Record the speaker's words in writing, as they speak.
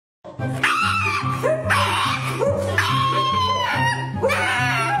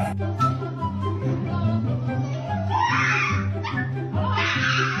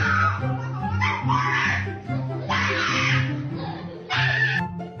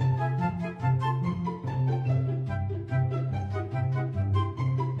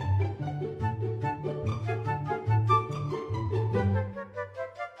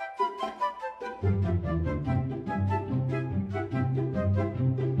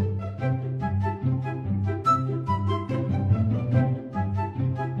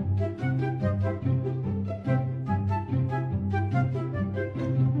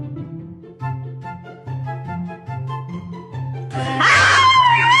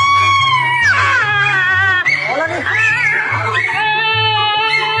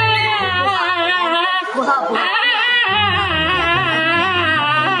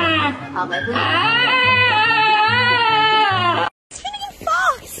It's Finnegan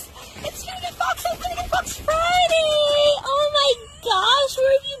Fox! It's Finnegan Fox on Finnegan Fox Friday! Oh my gosh,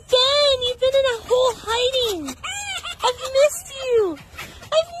 where have you been? You've been in a hole hiding. I've missed you.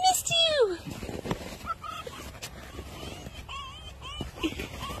 I've missed you.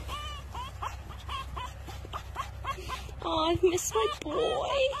 Oh, I've missed my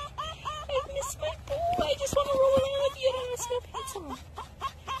boy. I've missed my boy. I just want to roll around with you. I don't want to see no pants on.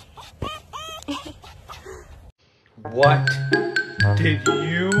 What did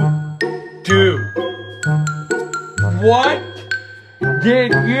you do? What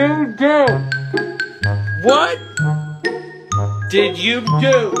did you do? What did you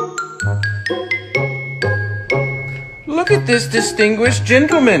do? Look at this distinguished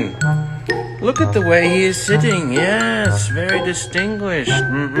gentleman. Look at the way he is sitting. Yes, very distinguished.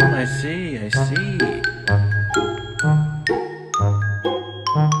 I see, I see.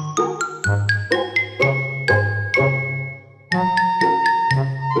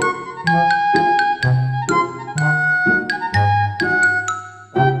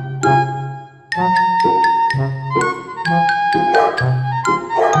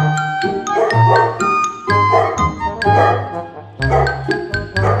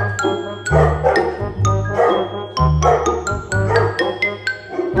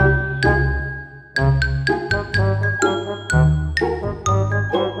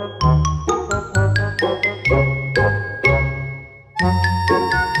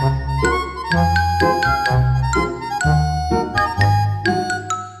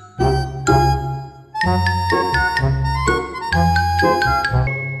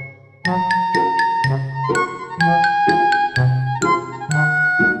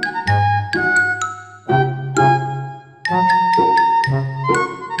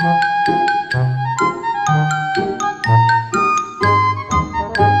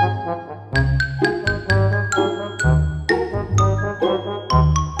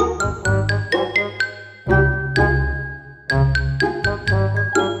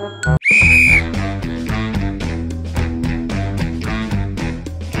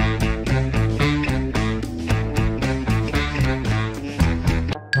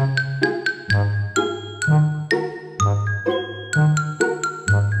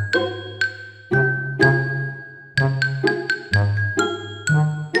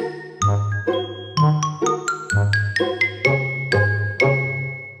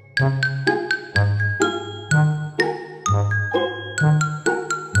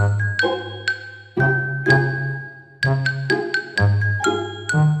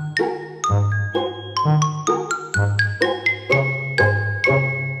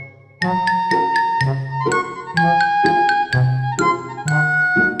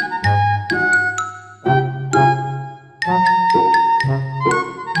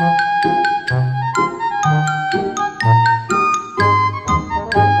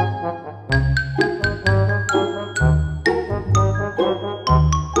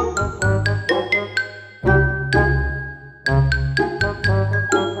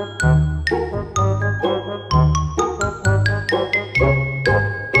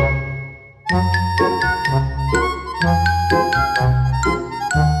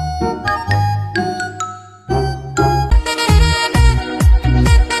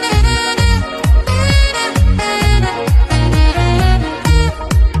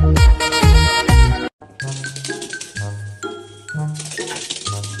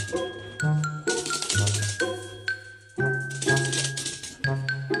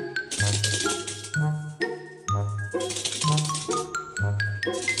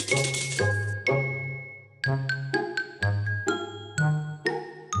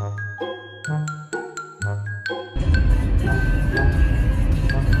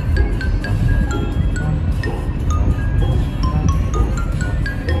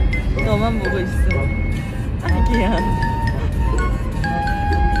 너만 보고 있어. 아기야.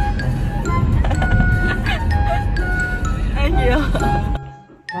 아기야.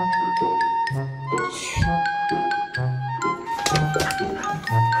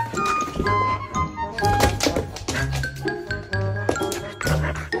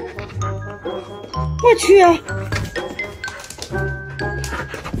 주야.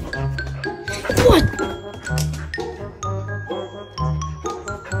 What?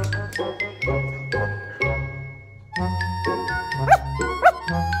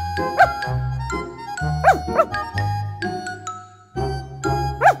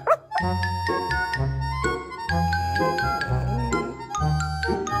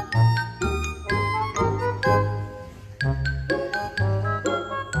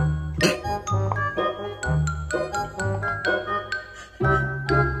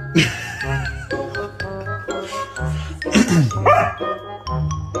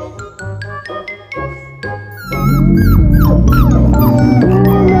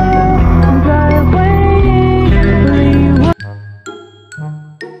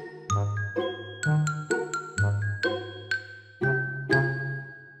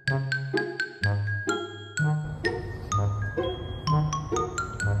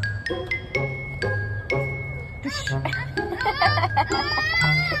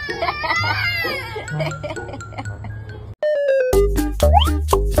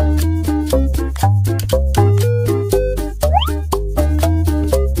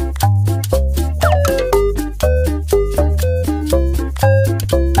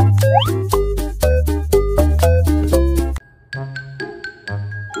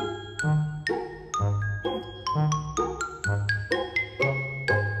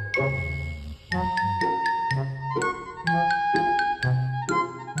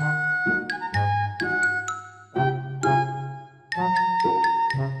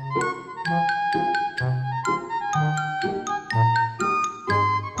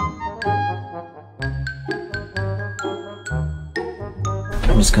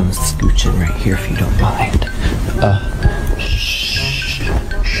 I'm just gonna scooch in right here if you don't mind.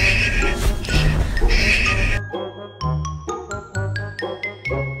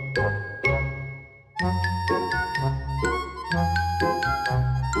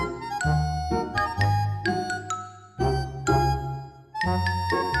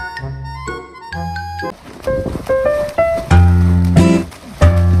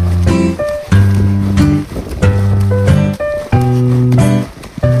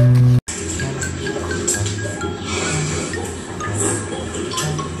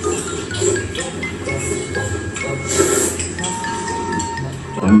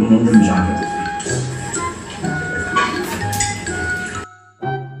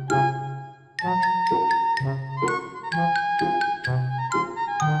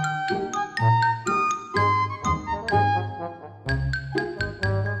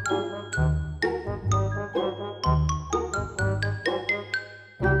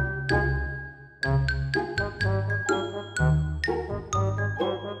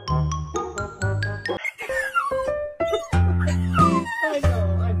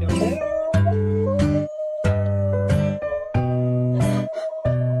 I know.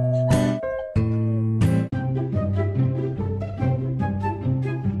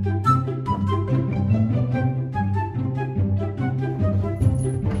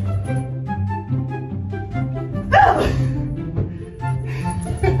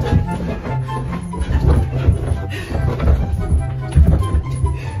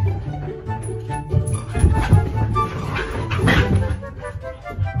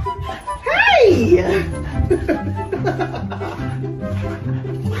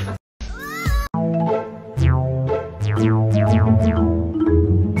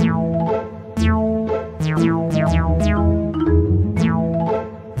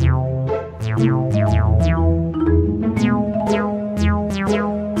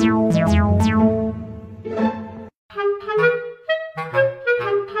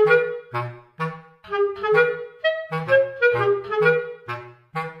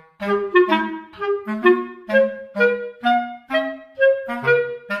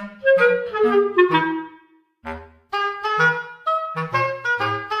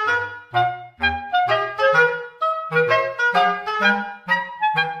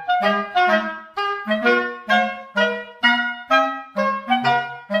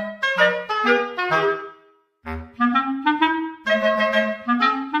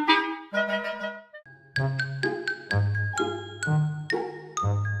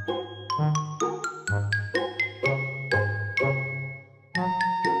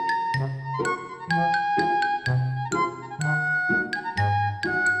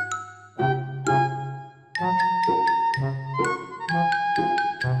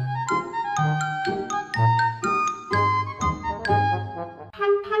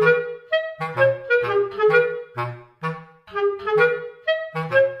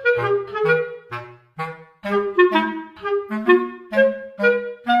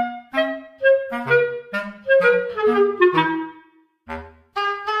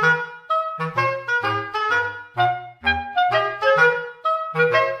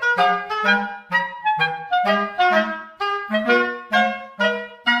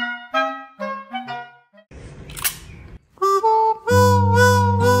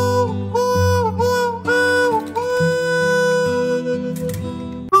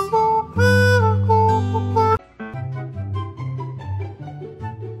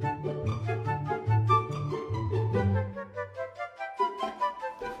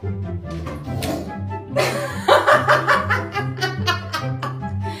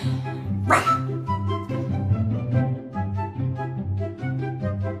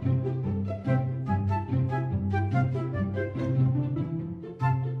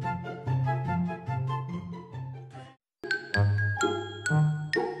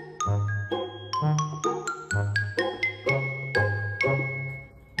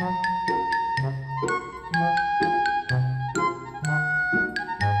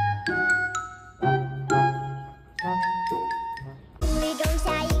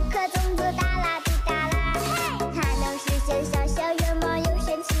 哒啦滴哒啦，它能实现小小愿望，有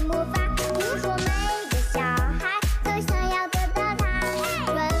神奇魔法。听说每个小孩都想要得到它，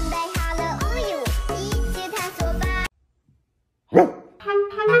准备好了无语，一起探索吧。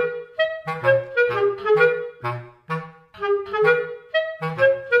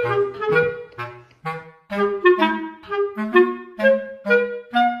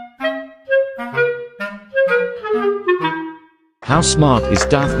How smart is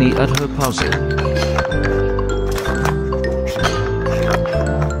Daphne at her puzzle?